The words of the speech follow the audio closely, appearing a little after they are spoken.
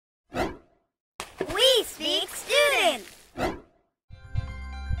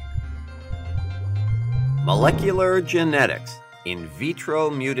Molecular genetics, in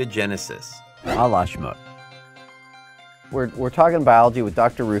vitro mutagenesis. A la Shmoop. We're talking biology with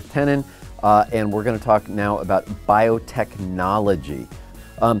Dr. Ruth Tenen, and we're going to talk now about biotechnology.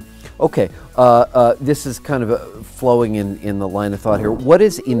 This is kind of flowing in the line of thought here. What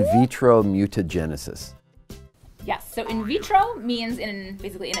is in vitro mutagenesis? Yes, so in vitro means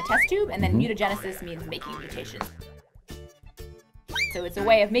basically in a test tube, and then mutagenesis means making mutations. So it's a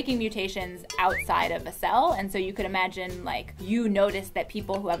way of making mutations outside of a cell, and so you could imagine, like, you notice that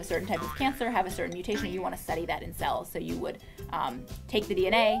people who have a certain type of cancer have a certain mutation, and you want to study that in cells. So you would take the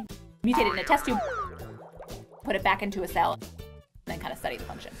DNA, mutate it in a test tube, put it back into a cell, and then kind of study the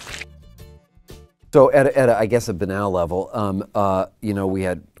function. So at I guess a banal level, we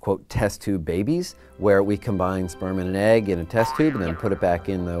had, quote, test tube babies, where we combine sperm and an egg in a test tube and then put it back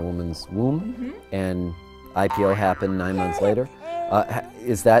in the woman's womb, and IPO happened 9 months later.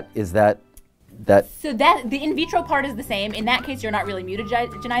 Is that? So the in vitro part is the same. In that case, you're not really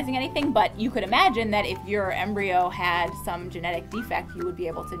mutagenizing anything, but you could imagine that if your embryo had some genetic defect, you would be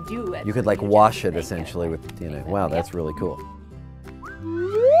able to do it. You could like wash it essentially with DNA. Wow, that's really cool.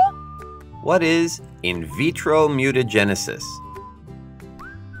 What is in vitro mutagenesis?